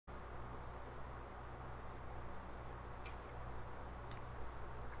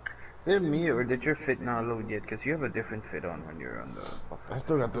Is it me or did your fit not load yet? Because you have a different fit on when you're on the I buffer.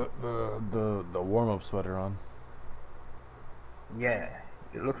 still got the warm up sweater on. Yeah,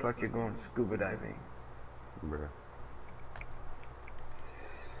 it looks like you're going scuba diving. Bruh.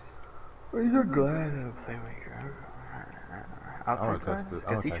 Where's your glass playmaker? I wanna Outside glass? test it. I Because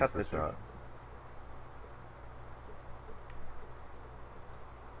wanna he test shot the this three. shot.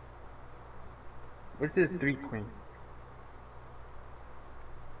 What's this 3-point?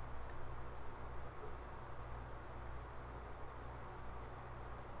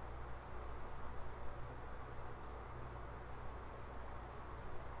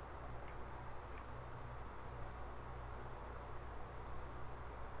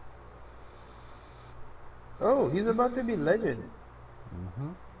 Oh, he's about to be legend. Mm-hmm.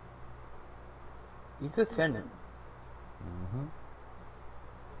 He's a center. Mm-hmm.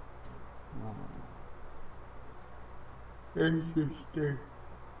 Interesting.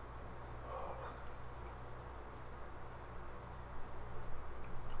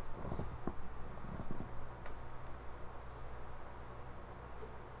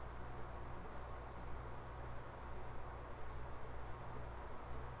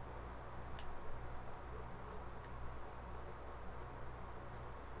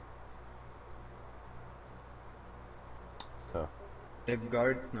 It's tough. The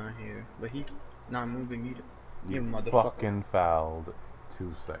guard's not here, but he's not moving either. You You motherfuckers. fucking fouled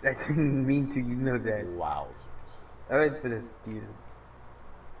 2 I seconds. didn't mean to, you know that. Wowzers. I went for the steal.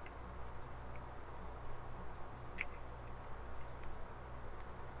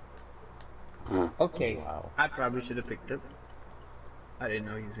 Okay, Wow. I probably should have picked up. I didn't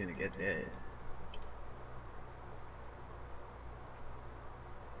know he was gonna get that.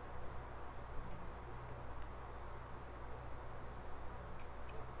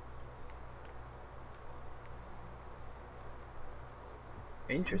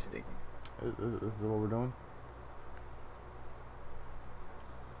 Interesting. This is what we're doing?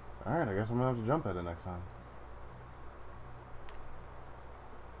 Alright, I guess I'm gonna have to jump at it next time.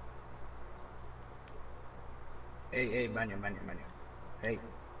 Hey, Banyo. Hey.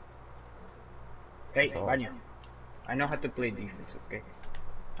 Hey, That's all. Banyo. I know how to play defense, okay?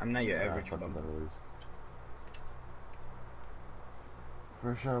 I'm not your Ah, average fucking bum. literally.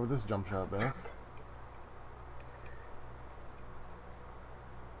 First shot with this jump shot back.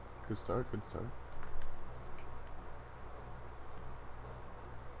 Good start, good start.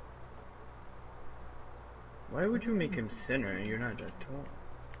 Why would you make him center and you're not that tall?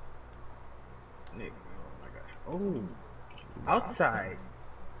 Nick, oh my gosh. Oh, outside.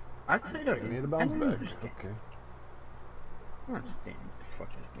 Outside or He in? made a I bounce don't back. understand. Okay. I don't understand what the fuck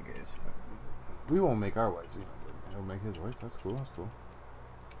this nigga is. We won't make our whites, you know, but he'll make his whites. That's cool, that's cool.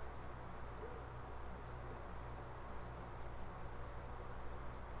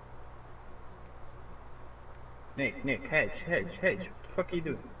 Nick, hedge. What the fuck are you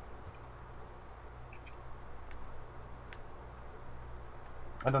doing?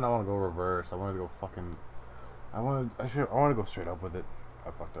 I don't want to go reverse. I wanted to go fucking. I wanted to go straight up with it.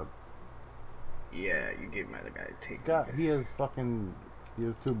 I fucked up. Yeah, you gave my other guy a take. He has fucking. He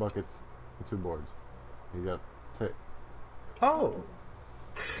has 2 buckets and 2 boards. He's got. Oh!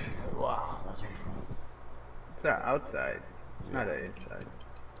 Wow, that's one fun. It's not outside. It's Yeah. not an inside.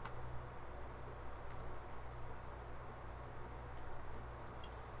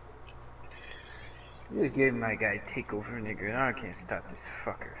 You just gave my guy takeover, nigga. Now I can't stop this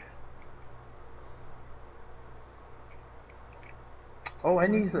fucker. Oh,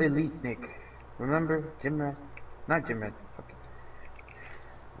 and he's elite, Nick. Remember? Gym rat? Not gym rat. Fucking.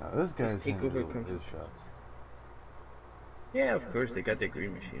 Now this This guy's hitting takeover comes. his shots. Yeah, of course, they got their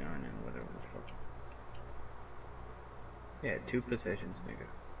green machine on and whatever the fuck. Yeah, 2 possessions, nigga.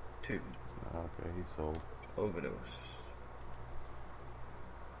 2. Okay, he sold. Overdose.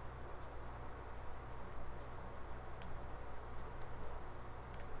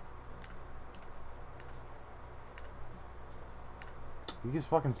 He keeps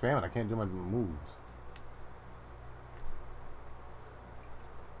fucking spamming. I can't do my moves.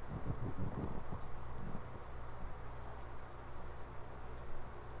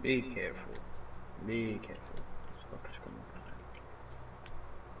 Be careful. Be careful. This fucker's coming behind.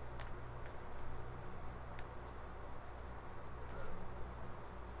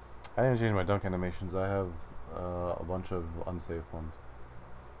 I didn't change my dunk animations. I have a bunch of unsafe ones.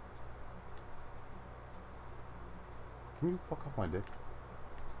 Can you fuck off my dick?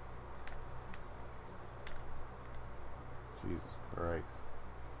 Jesus Christ.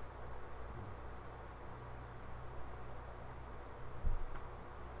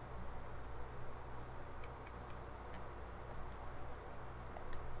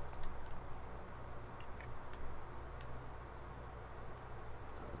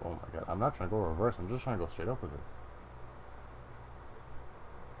 I'm not trying to go reverse. I'm just trying to go straight up with it.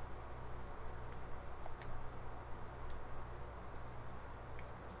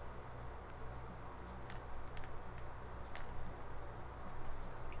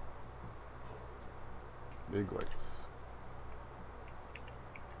 Big whites.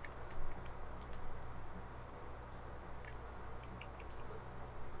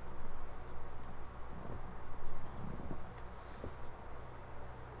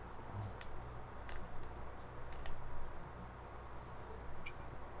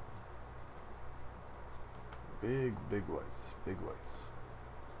 Big whites. Big whites.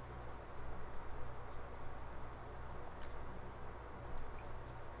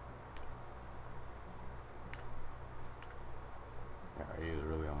 Yeah, he is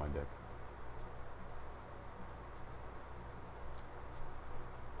really on my dick.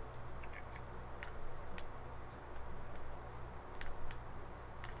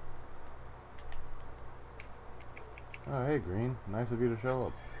 Oh, hey, Green. Nice of you to show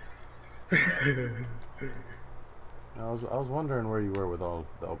up. I was wondering where you were with all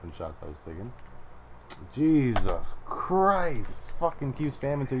the open shots I was taking. Jesus Christ! Fucking keep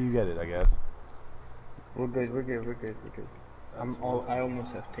spamming till you get it, I guess. We're good. I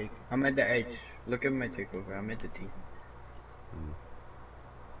almost have take. I'm at the edge. Look at my takeover. I'm at the T.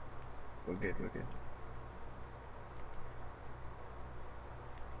 We're good.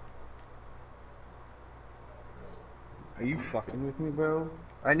 Are you fucking with me, bro?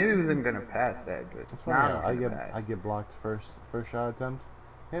 I knew he wasn't gonna pass that, but It's now funny. he's gonna pass. I get blocked first shot attempt.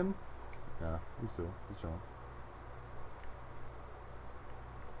 Him? Yeah, he's chilling.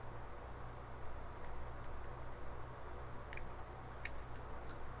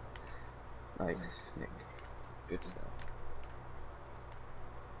 Nice, Nick. Good stuff.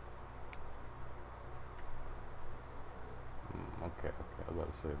 Okay. I was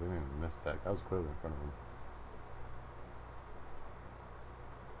about to say, they didn't even miss that. That was clearly in front of him.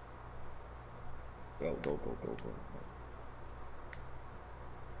 Go.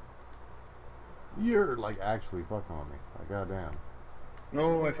 You're like actually fucking with me. Like, goddamn.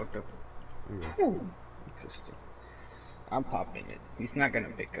 No, I fucked up. Ooh. Interesting. I'm popping it. He's not gonna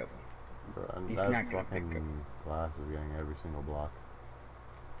pick up. Bro, and He's that not gonna pick up. fucking glass is getting every single block.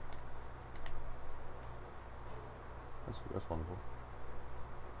 That's wonderful.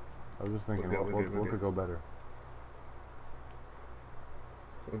 I was just thinking, what could go better?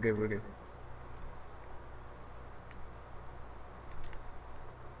 We're good.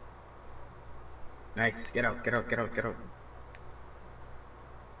 Nice. Get out.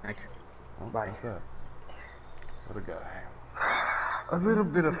 Nice. Oh, Bye. what's that? What a guy. A little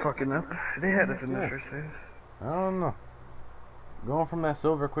bit of fucking up. They had us in the first phase. I don't know. Going from that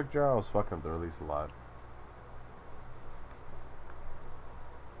silver quick draw, I was fucking up the release a lot.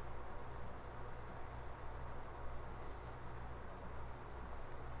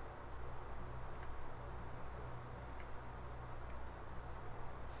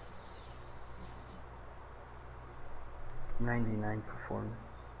 .99 performance.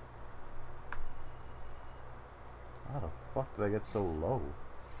 How the fuck did I get so low?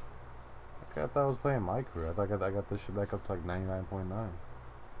 I thought I was playing my career. I got this shit back up to like 99.9.